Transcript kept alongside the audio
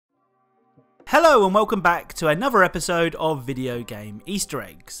Hello and welcome back to another episode of Video Game Easter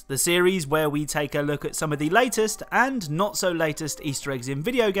Eggs, the series where we take a look at some of the latest and not so latest Easter eggs in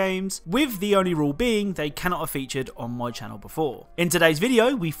video games, with the only rule being they cannot have featured on my channel before. In today's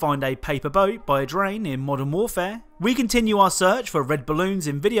video we find a paper boat by a drain in Modern Warfare, we continue our search for red balloons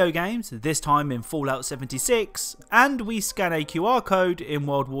in video games, this time in Fallout 76, and we scan a QR code in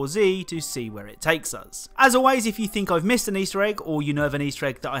World War Z to see where it takes us. As always, if you think I've missed an Easter egg or you know of an Easter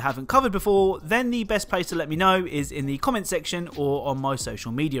egg that I haven't covered before, then the best place to let me know is in the comment section or on my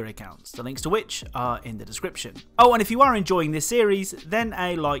social media accounts, the links to which are in the description. Oh, and if you are enjoying this series, then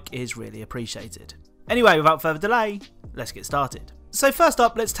a like is really appreciated. Anyway, without further delay, let's get started. So first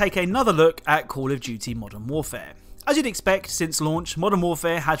up, let's take another look at Call of Duty Modern Warfare. As you'd expect, since launch, Modern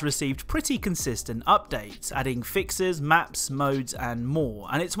Warfare has received pretty consistent updates, adding fixes, maps, modes and more,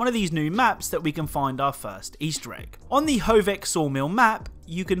 and it's one of these new maps that we can find our first Easter egg. On the Hovek Sawmill map,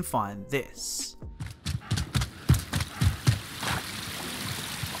 you can find this.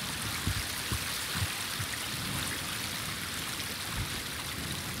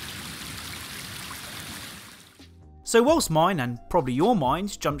 So whilst mine, and probably your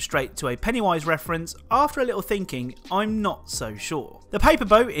minds, jumped straight to a Pennywise reference, after a little thinking, I'm not so sure. The paper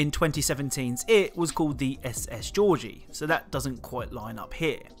boat in 2017's It was called the SS Georgie, so that doesn't quite line up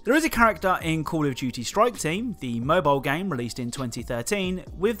here. There is a character in Call of Duty Strike Team, the mobile game released in 2013,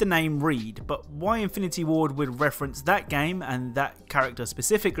 with the name Reed, but why Infinity Ward would reference that game and that character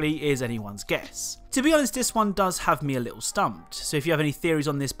specifically is anyone's guess. To be honest, this one does have me a little stumped, so if you have any theories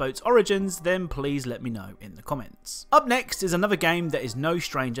on this boat's origins, then please let me know in the comments. Up next is another game that is no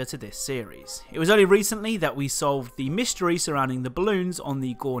stranger to this series. It was only recently that we solved the mystery surrounding the balloons on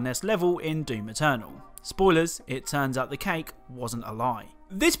the Gore Nest level in Doom Eternal. Spoilers, it turns out the cake wasn't a lie.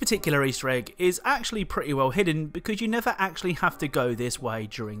 This particular Easter egg is actually pretty well hidden because you never actually have to go this way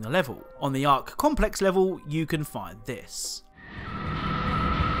during the level. On the Ark Complex level, you can find this.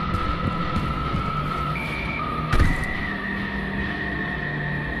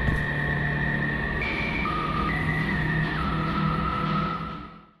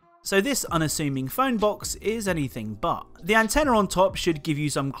 So this unassuming phone box is anything but. The antenna on top should give you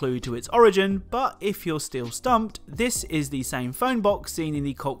some clue to its origin, but if you're still stumped, this is the same phone box seen in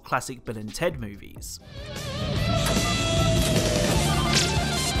the cult classic Bill and Ted movies.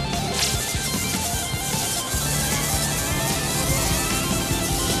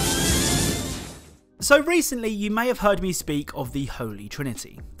 So recently you may have heard me speak of the Holy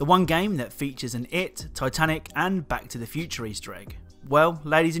Trinity, the one game that features an It, Titanic and Back to the Future Easter egg. Well,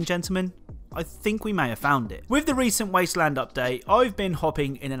 ladies and gentlemen, I think we may have found it. With the recent Wasteland update, I've been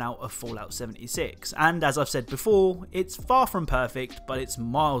hopping in and out of Fallout 76, and as I've said before, it's far from perfect, but it's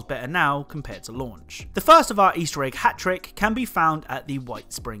miles better now compared to launch. The first of our Easter egg hat trick can be found at the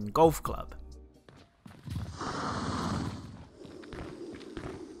White Spring Golf Club.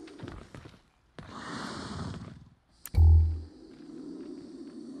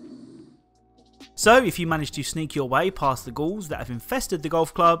 So if you manage to sneak your way past the ghouls that have infested the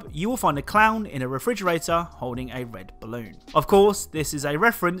golf club, you will find a clown in a refrigerator holding a red balloon. Of course, this is a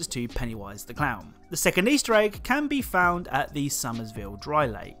reference to Pennywise the Clown. The second Easter egg can be found at the Summersville Dry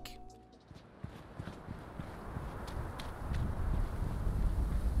Lake.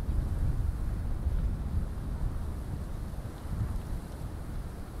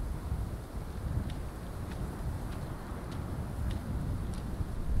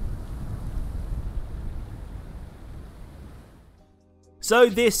 So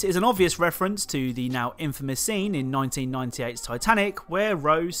this is an obvious reference to the now infamous scene in 1998's Titanic where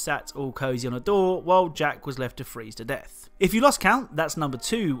Rose sat all cozy on a door while Jack was left to freeze to death. If you lost count, that's number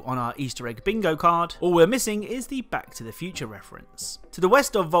 2 on our Easter egg bingo card. All we're missing is the Back to the Future reference. To the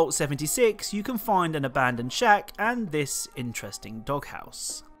west of Vault 76 you can find an abandoned shack and this interesting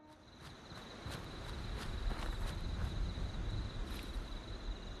doghouse.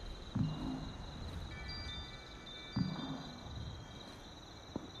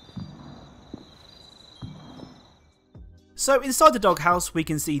 So inside the doghouse we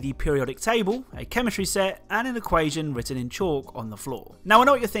can see the periodic table, a chemistry set and an equation written in chalk on the floor. Now I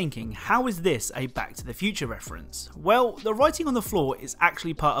know what you're thinking, how is this a Back to the Future reference? Well, the writing on the floor is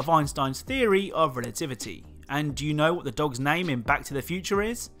actually part of Einstein's theory of relativity. And do you know what the dog's name in Back to the Future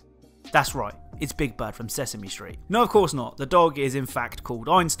is? That's right, it's Big Bird from Sesame Street. No, of course not, the dog is in fact called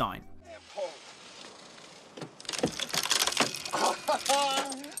Einstein.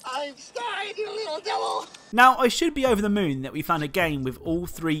 Einstein, you little Now, I should be over the moon that we found a game with all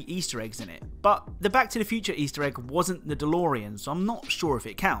 3 Easter eggs in it, but the Back to the Future Easter egg wasn't the DeLorean, so I'm not sure if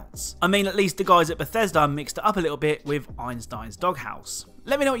it counts. I mean, at least the guys at Bethesda mixed it up a little bit with Einstein's doghouse.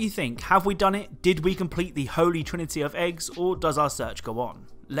 Let me know what you think. Have we done it? Did we complete the holy trinity of eggs, or does our search go on?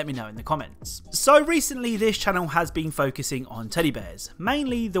 Let me know in the comments. So recently this channel has been focusing on teddy bears,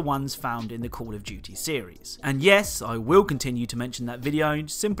 mainly the ones found in the Call of Duty series. And yes, I will continue to mention that video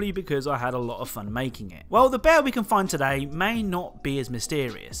simply because I had a lot of fun making it. Well, the bear we can find today may not be as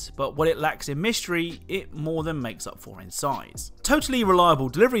mysterious, but what it lacks in mystery, it more than makes up for in size. Totally Reliable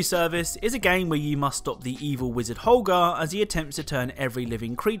Delivery Service is a game where you must stop the evil wizard Holgar as he attempts to turn every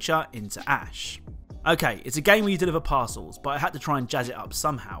living creature into ash. Okay, it's a game where you deliver parcels, but I had to try and jazz it up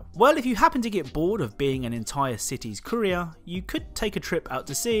somehow. Well, if you happen to get bored of being an entire city's courier, you could take a trip out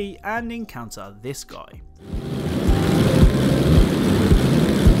to sea and encounter this guy.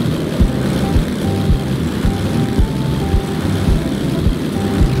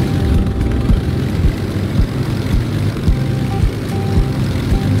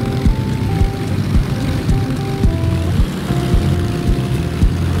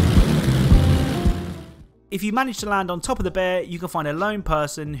 If you manage to land on top of the bear, you can find a lone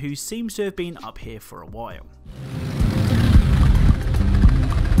person who seems to have been up here for a while.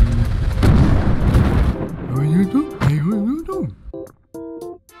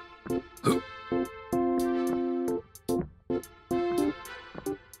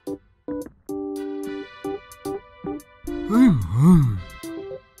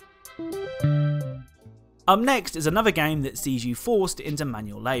 Up next is another game that sees you forced into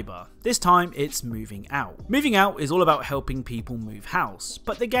manual labour. This time it's Moving Out. Moving Out is all about helping people move house,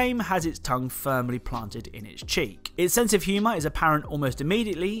 but the game has its tongue firmly planted in its cheek. Its sense of humour is apparent almost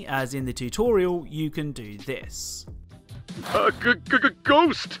immediately, as in the tutorial you can do this.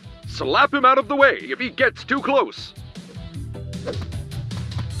 Ghost! Slap him out of the way if he gets too close.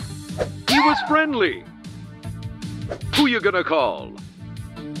 He was friendly. Who you gonna call?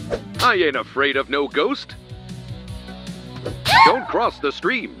 I ain't afraid of no ghost. Don't cross the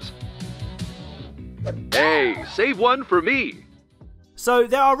streams. Hey, save one for me. So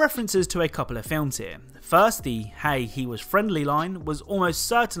there are references to a couple of films here. First, the "hey, he was friendly" line was almost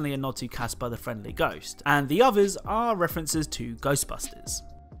certainly a nod to Casper the Friendly Ghost, and the others are references to Ghostbusters.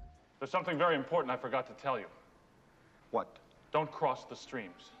 There's something very important I forgot to tell you. What? Don't cross the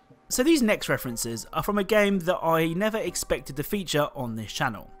streams. So these next references are from a game that I never expected to feature on this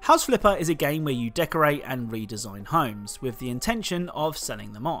channel. House Flipper is a game where you decorate and redesign homes with the intention of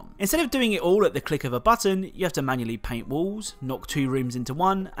selling them on. Instead of doing it all at the click of a button, you have to manually paint walls, knock 2 rooms into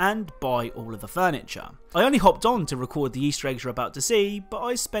one, and buy all of the furniture. I only hopped on to record the Easter eggs you're about to see, but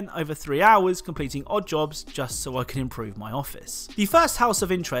I spent over 3 hours completing odd jobs just so I could improve my office. The first house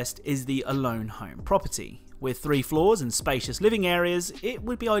of interest is the Alone Home property. With 3 floors and spacious living areas, it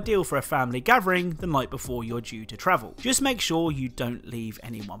would be ideal for a family gathering the night before you're due to travel. Just make sure you don't leave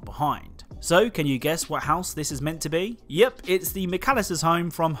anyone behind. So, can you guess what house this is meant to be? Yep, it's the McAllister's home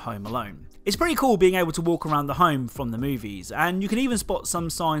from Home Alone. It's pretty cool being able to walk around the home from the movies, and you can even spot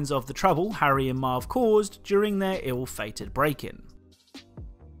some signs of the trouble Harry and Marv caused during their ill-fated break-in.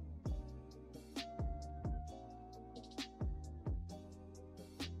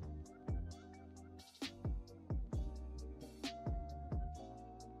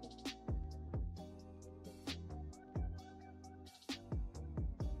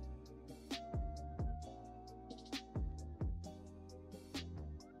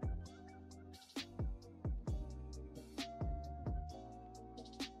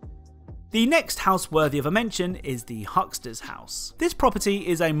 The next house worthy of a mention is the Huckster's house. This property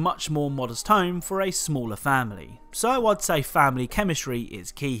is a much more modest home for a smaller family, so I'd say family chemistry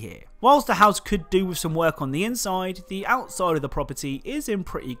is key here. Whilst the house could do with some work on the inside, the outside of the property is in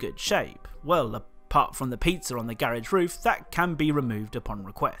pretty good shape. Well, apart from the pizza on the garage roof that can be removed upon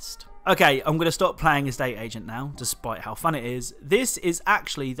request. Okay, I'm going to stop playing estate agent now, despite how fun it is. This is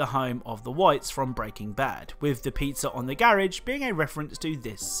actually the home of the Whites from Breaking Bad, with the pizza on the garage being a reference to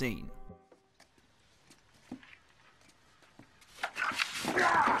this scene.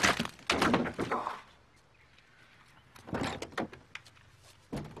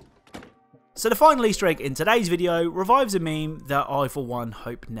 So the final Easter egg in today's video revives a meme that I for one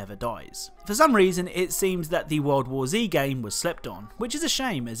hope never dies. For some reason it seems that the World War Z game was slept on, which is a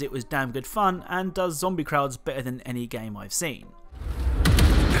shame as it was damn good fun and does zombie crowds better than any game I've seen.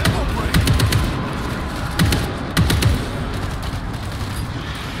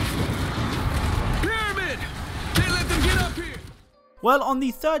 Well, on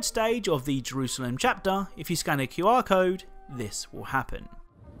the 3rd stage of the Jerusalem chapter, if you scan a QR code, this will happen.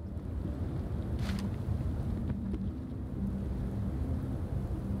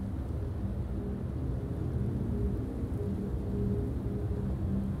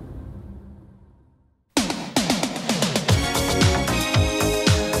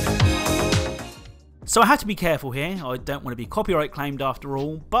 So I have to be careful here, I don't want to be copyright claimed after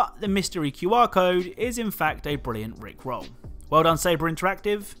all, but the mystery QR code is in fact a brilliant Rickroll. Well done Saber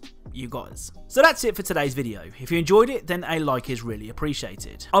Interactive, you got us. So that's it for today's video. If you enjoyed it, then a like is really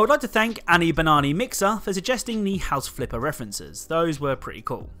appreciated. I would like to thank Annie Banani Mixer for suggesting the House Flipper references, those were pretty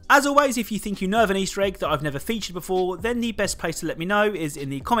cool. As always, if you think you know of an Easter egg that I've never featured before, then the best place to let me know is in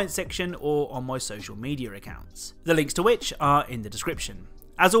the comments section or on my social media accounts, the links to which are in the description.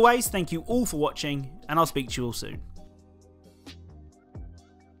 As always, thank you all for watching, and I'll speak to you all soon.